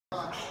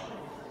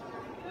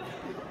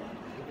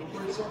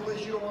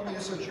someplace you don't want me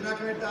to search. You're not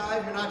going to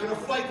dive, you're not going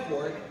to fight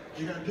for it.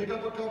 You're going to pick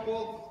up a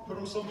couple, put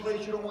them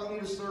someplace you don't want me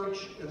to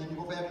search, and then you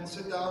go back and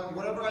sit down. And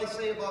whatever I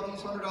say about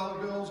these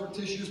 $100 bills or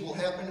tissues will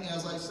happen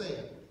as I say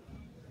it.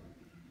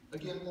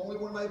 Again, only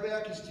when my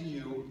back is to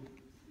you.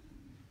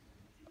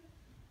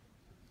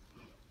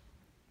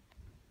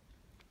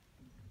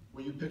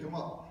 Will you pick them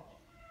up?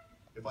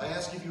 If I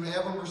ask if you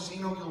have them or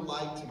seen them, you'll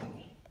lie to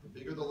me. The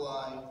bigger the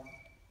lie,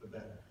 the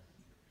better.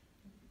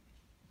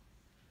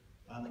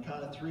 On the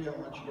count of 3, I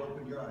want you to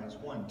open your eyes.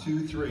 1,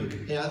 2,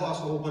 3. Hey, I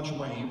lost a whole bunch of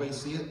money. Anybody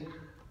see it?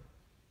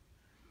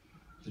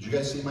 Did you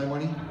guys see my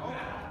money?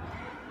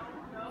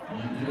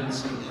 You didn't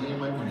see any of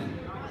my money.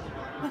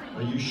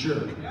 Are you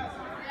sure?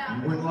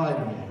 You wouldn't lie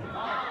to me.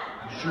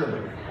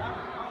 Sure.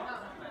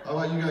 How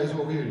about you guys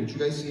over here? Did you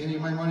guys see any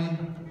of my money?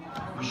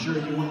 You sure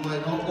you wouldn't lie?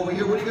 No, over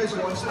here, what are you guys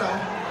doing? Sit down.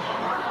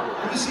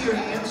 Let me see your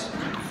hands.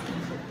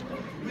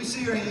 Let me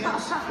see your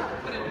hands.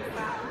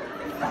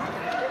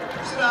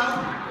 Sit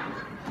down.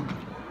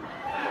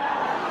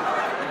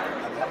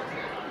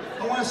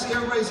 I want to see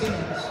everybody's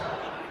hands.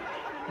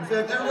 In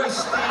fact, everybody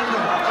stand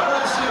up. I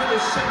want to see if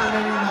they're sitting on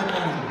any of my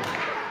money.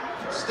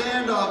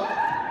 Stand up.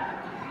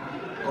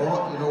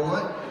 Oh, you know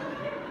what?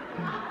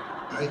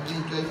 I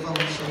think I found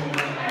some of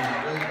my money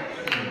right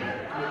here.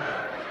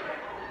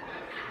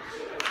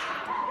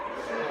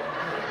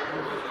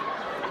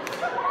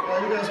 Well,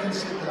 you guys can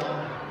sit down.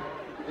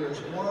 There's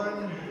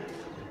 1.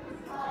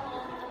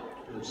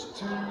 There's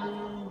 2.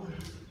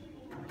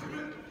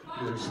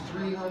 There's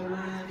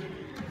 300.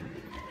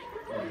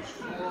 There's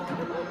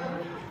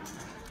 400.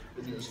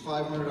 And there's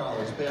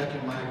 $500 back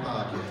in my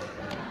pocket.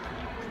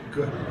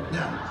 Good.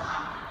 Now,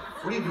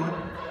 what are you doing?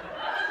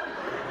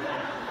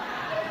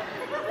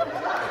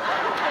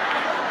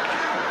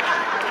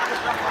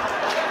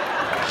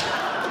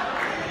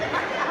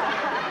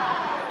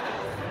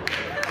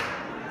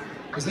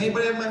 Does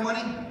anybody have my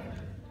money?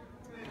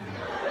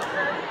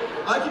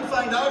 I can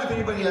find out if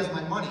anybody has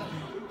my money.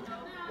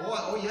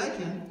 Oh yeah, I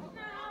can.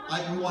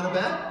 You want to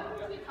bet?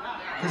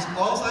 Because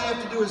all I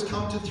have to do is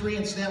count to 3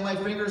 and snap my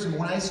fingers, and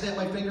when I snap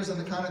my fingers on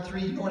the count of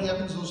 3, you know what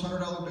happens to those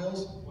 $100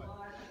 bills?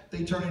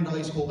 They turn into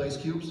ice cold ice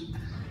cubes. Should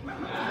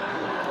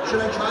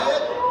I try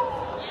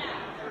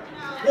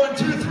it? 1,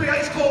 2, 3,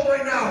 ice cold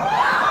right now.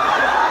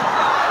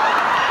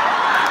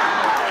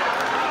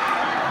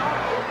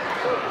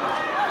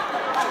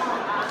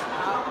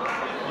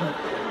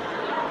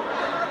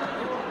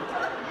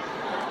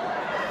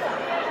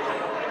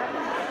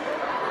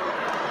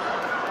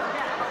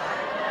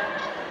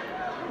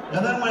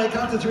 And then when I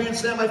count to 3 and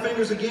snap my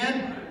fingers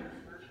again,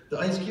 the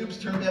ice cubes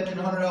turn back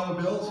into $100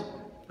 bills.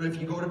 But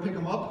if you go to pick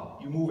them up,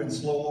 you move in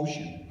slow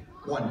motion.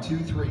 1, 2,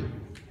 3.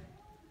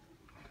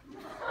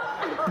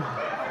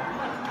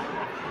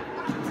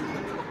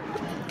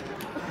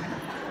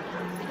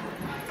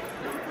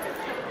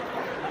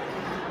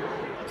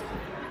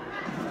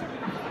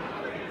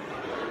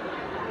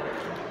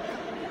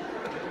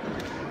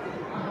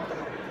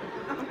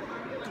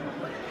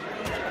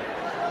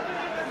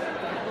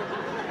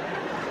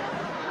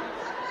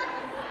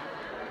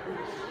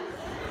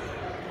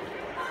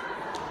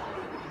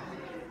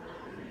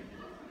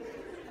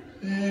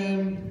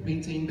 And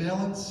maintain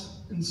balance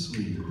and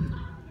sleep.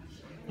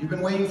 You've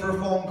been waiting for a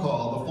phone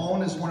call. The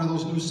phone is one of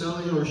those new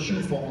cellular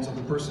shoe phones of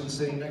the person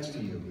sitting next to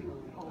you.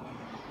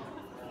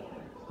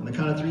 On the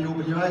count of 3,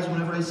 open your eyes.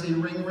 Whenever I say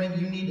ring, ring,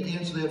 you need to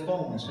answer that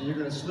phone. So you're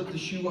going to slip the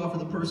shoe off of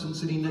the person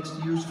sitting next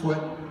to you's foot,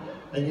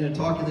 and you're going to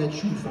talk to that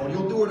shoe phone.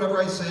 You'll do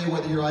whatever I say,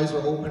 whether your eyes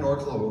are open or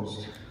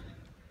closed.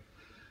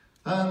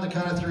 On the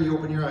count of 3,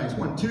 open your eyes.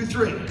 1, 2,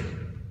 3.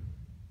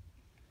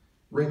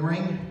 Ring,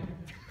 ring.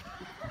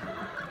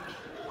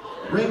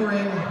 Ring, ring. Ring,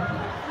 ring.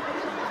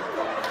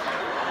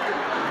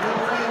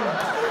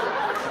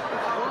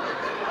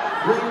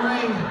 Ring,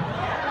 ring.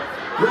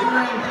 Ring,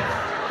 ring.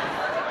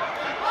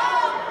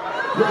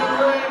 Ring,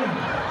 ring.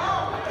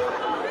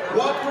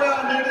 Walk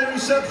around. Maybe the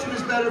reception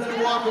is better if you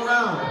walk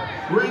around.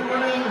 Ring,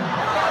 ring.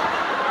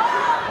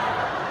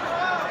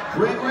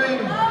 Ring,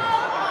 ring.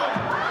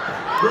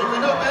 Ring,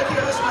 ring. No, back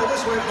here. This way,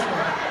 this way, this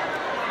way.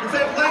 In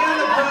fact, lay on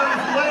the ground.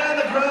 If you lay on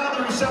the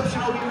ground, the reception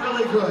will be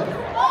really good.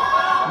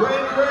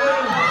 Ring,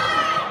 ring.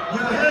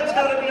 Your head's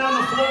got to be on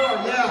the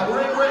floor. Yeah,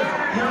 ring, ring.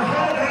 Your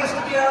head has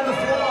to be on the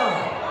floor.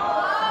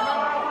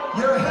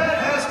 Your head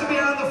has to be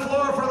on the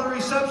floor for the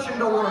reception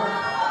to work.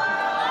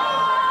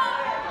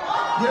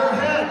 Your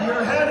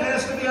head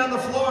has to be on the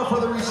floor for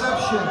the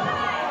reception.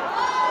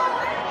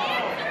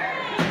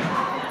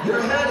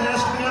 Your head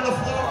has to be on the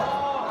floor.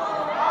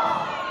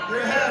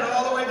 Your head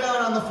all the way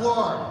down on the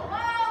floor.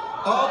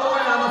 All the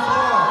way on the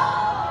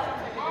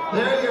floor.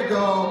 There you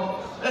go.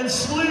 And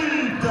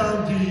sleep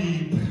down deep.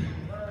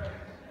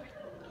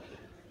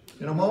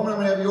 In a moment,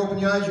 I'm going to have you open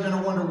your eyes. You're going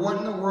to wonder what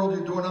in the world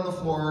you're doing on the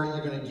floor.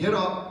 You're going to get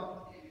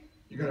up.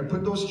 You're going to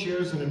put those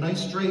chairs in a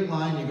nice straight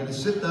line. You're going to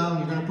sit down.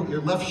 You're going to put your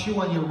left shoe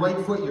on your right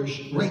foot, your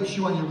right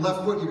shoe on your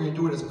left foot. You're going to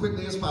do it as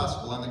quickly as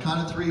possible. On the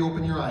count of 3,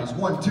 open your eyes.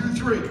 1, 2,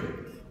 3.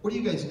 What are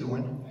you guys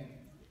doing?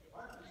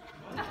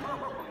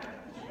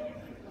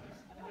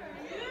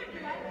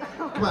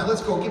 Come Come on,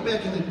 let's go. Get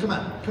back in there. Come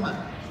on, come on.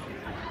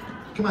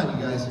 Come on,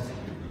 you guys.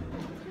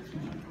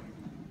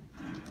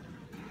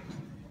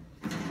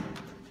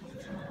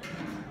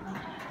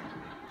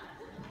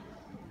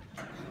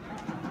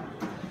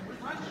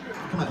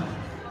 Come on.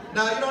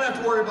 Now, you don't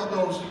have to worry about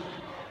those.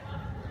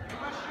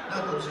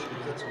 Not those shoes,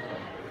 that's okay.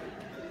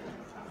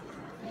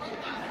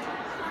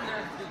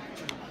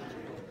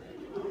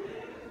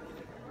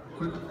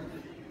 Quick.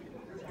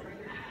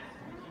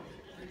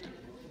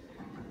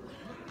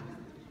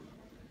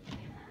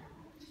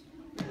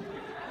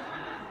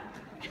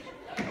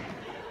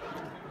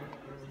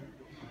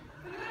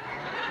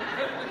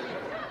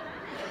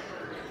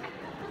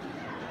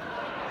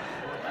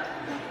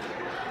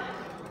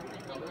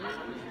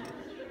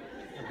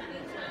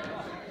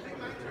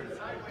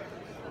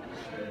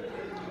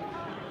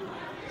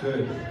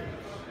 Good.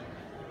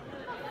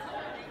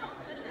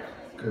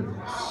 Good.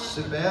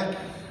 Sit back.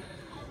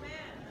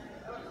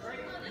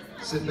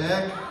 Sit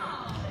back.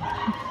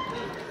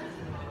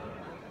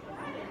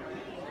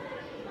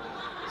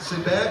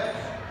 Sit back.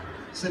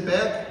 Sit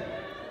back.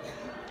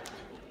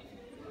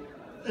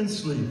 And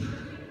sleep.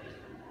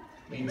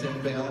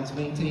 Maintain balance.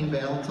 Maintain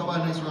balance. How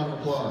about a nice round of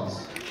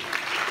applause?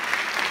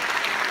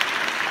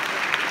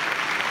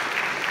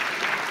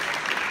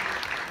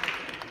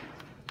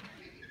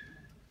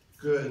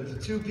 Good.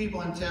 The two people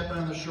I'm tapping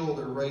on the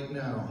shoulder right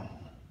now.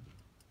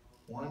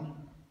 1,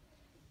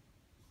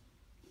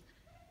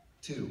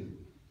 2.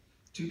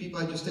 Two people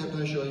I just tapped on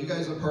the shoulder. You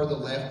guys are part of the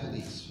laugh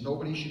police.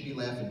 Nobody should be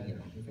laughing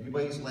here. If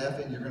anybody's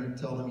laughing, you're going to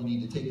tell them you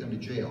need to take them to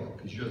jail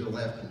because you're the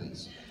laugh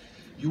police.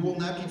 You will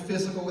not get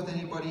physical with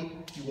anybody.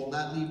 You will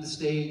not leave the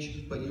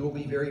stage, but you will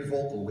be very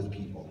vocal with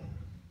people.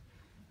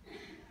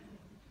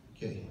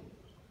 Okay.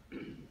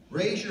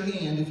 Raise your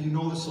hand if you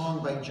know the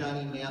song by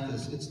Johnny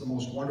Mathis, It's the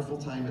Most Wonderful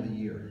Time of the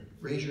Year.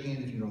 Raise your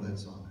hand if you know that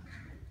song.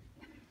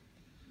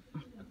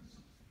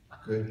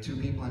 Good. Two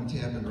people I'm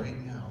tapping right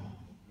now.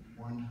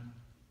 1,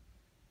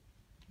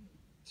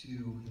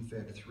 2, in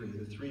fact 3.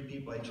 The 3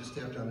 people I just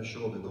tapped on the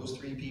shoulder. Those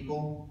 3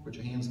 people, put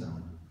your hands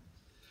down.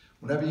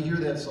 Whenever you hear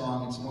that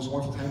song, It's the Most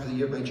Wonderful Time of the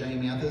Year by Johnny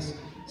Mathis,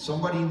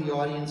 somebody in the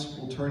audience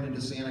will turn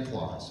into Santa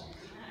Claus.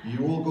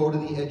 You will go to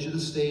the edge of the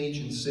stage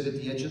and sit at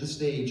the edge of the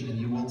stage and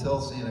you will tell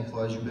Santa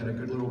Claus you've been a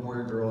good little boy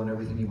or girl and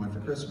everything you want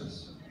for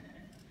Christmas.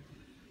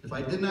 If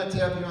I did not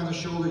tap you on the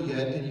shoulder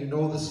yet and you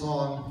know the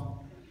song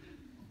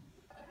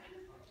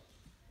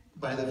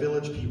by the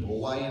Village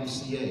People,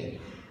 YMCA,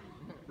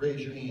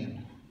 raise your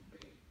hand.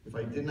 If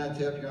I did not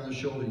tap you on the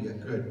shoulder yet,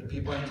 good. The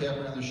people I'm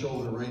tapping on the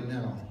shoulder right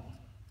now.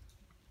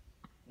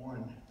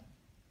 1,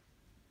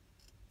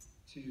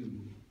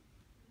 2,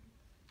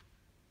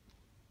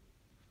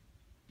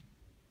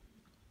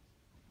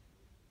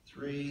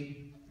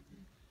 3,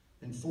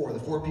 and 4. The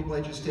 4 people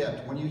I just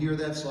tapped. When you hear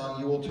that song,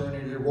 you will turn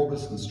into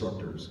aerobics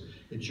instructors.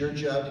 It's your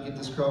job to get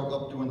this crowd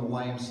up doing the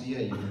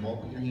YMCA. You can all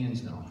put your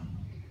hands down.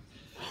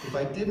 If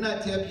I did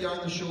not tap you on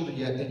the shoulder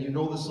yet, and you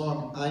know the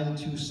song, I'm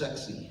Too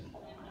Sexy,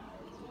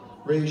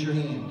 raise your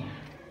hand.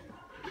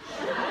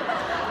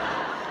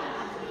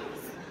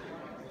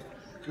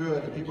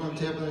 Good. The people I'm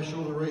tapping on the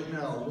shoulder right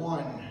now.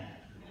 1,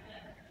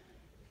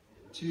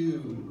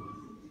 2,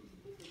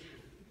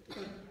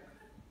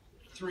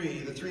 3.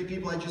 The 3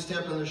 people I just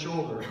tapped on the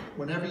shoulder.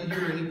 Whenever you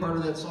hear any part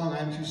of that song,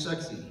 I'm Too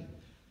Sexy,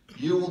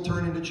 you will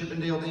turn into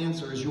Chippendale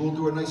dancers. You will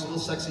do a nice little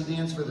sexy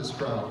dance for this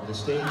crowd. The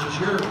stage is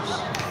yours.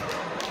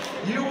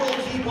 You will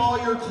keep all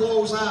your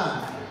clothes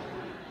on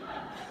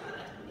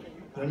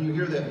when you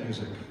hear that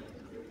music.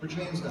 Put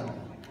your hands down.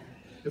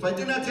 If I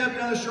did not tap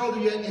you on the shoulder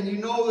yet and you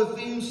know the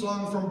theme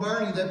song from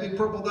Barney, that big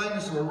purple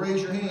dinosaur,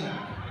 raise your hand.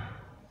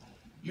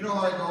 You know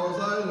how it goes,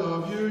 I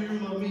love you, you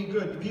love me.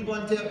 Good. The people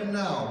I'm tapping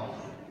now.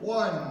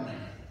 1,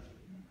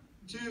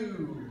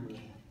 2,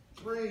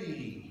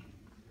 3,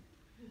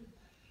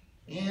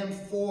 and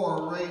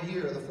 4 right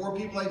here. The 4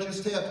 people I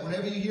just tapped.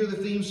 Whenever you hear the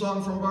theme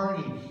song from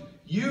Barney,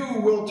 you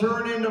will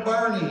turn into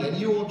Barney and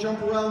you will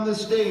jump around the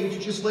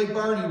stage just like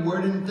Barney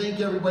would and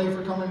thank everybody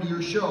for coming to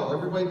your show.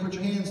 Everybody put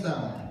your hands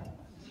down.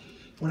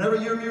 Whenever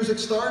your music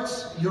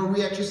starts, you'll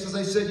react just as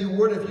I said you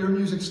would. If your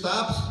music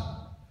stops,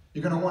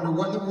 you're going to wonder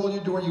what in the world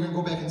you're doing. You're going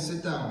to go back and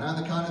sit down.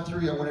 On the count of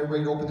 3, I want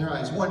everybody to open their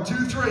eyes. 1, 2,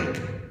 3.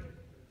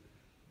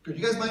 Good.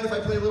 You guys mind if I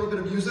play a little bit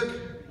of music?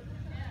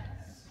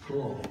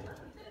 Cool.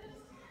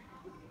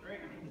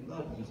 I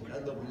love music. I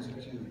love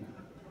music too.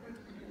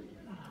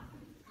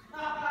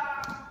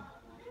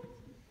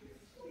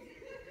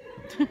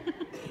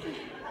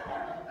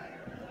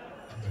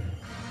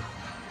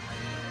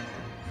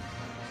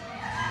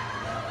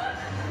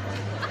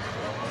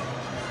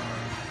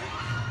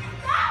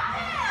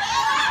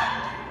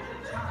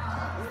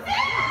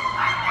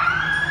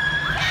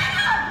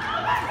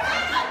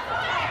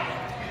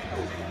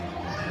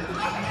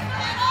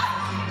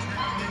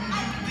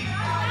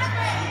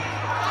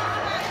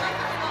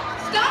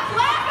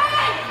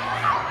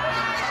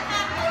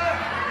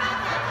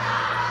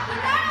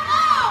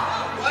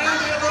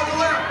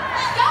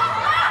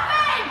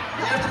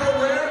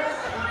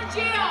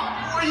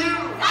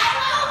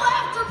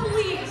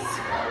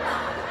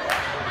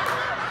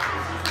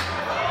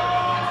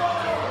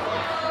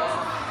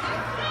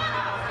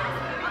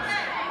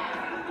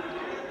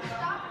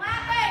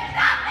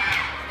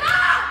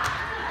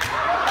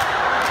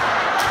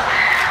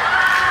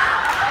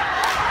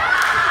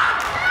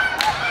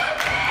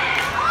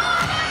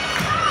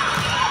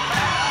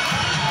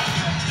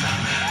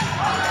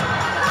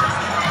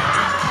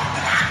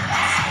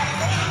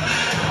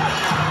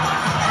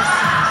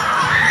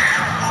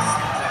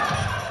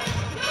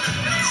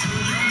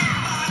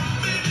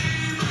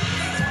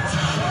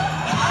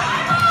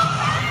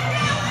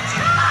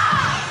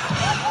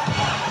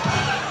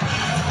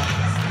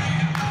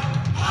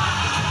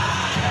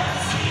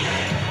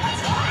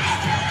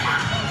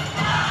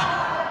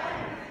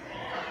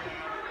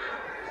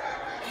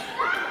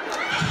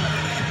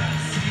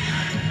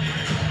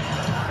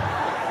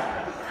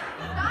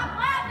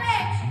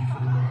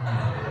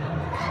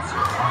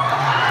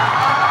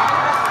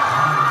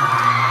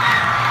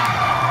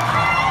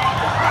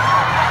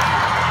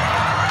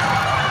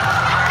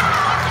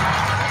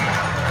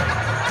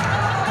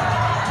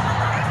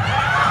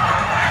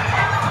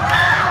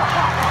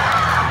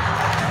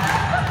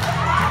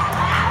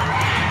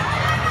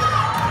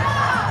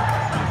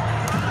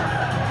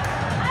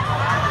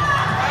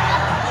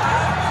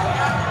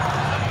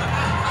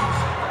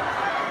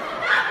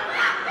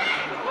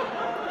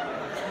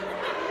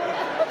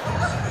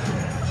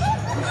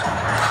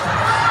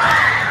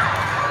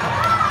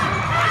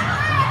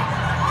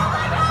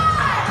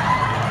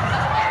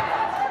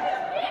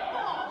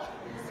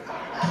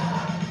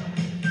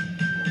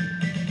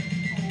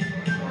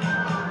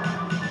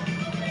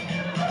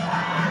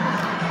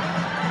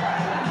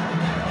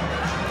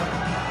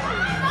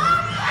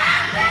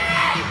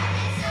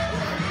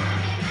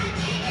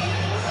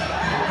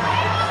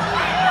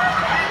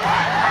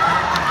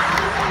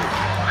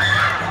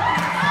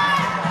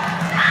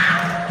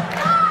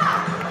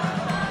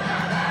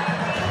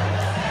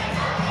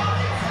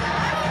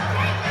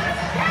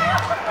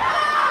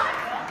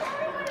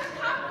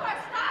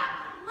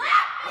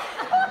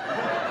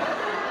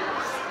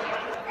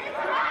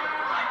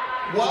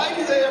 Why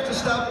do they have to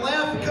stop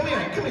laughing? Come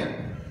here, come here.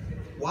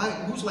 Why?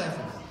 Who's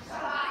laughing?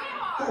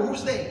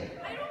 Who's they?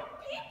 I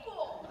don't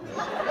people.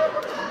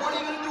 What are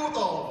you going to do with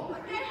all of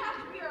them? They have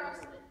to be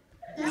arrested.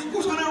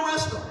 Who's going to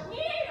arrest them?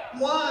 Yeah.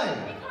 Why?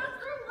 Because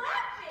they're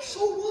laughing. So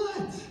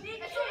what? They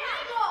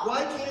can't.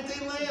 Why can't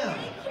they laugh? They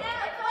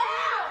can't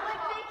laugh.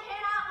 Like they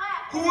cannot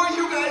laugh. Who are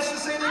you guys to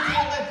say they can't